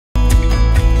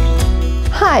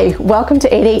Hi, welcome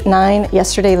to 889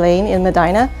 Yesterday Lane in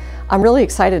Medina. I'm really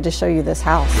excited to show you this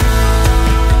house.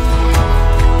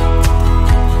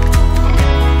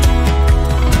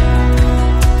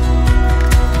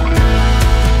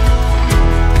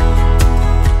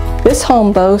 This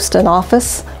home boasts an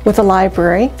office with a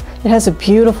library. It has a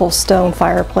beautiful stone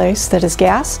fireplace that is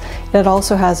gas, and it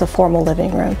also has a formal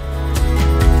living room.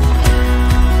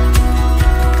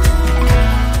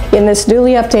 In this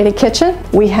newly updated kitchen,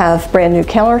 we have brand new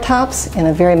countertops and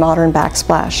a very modern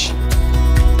backsplash.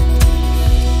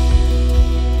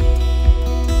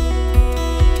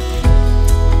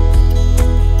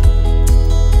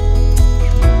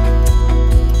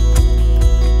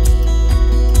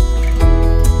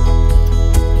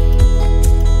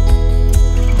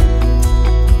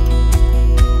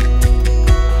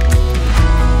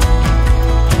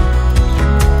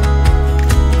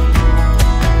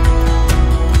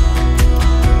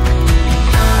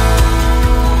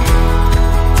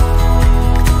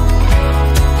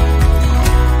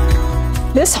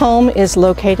 This home is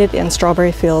located in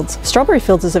Strawberry Fields. Strawberry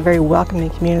Fields is a very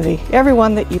welcoming community.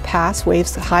 Everyone that you pass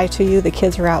waves hi to you. The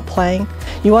kids are out playing.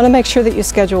 You want to make sure that you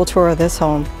schedule a tour of this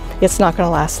home. It's not going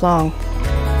to last long.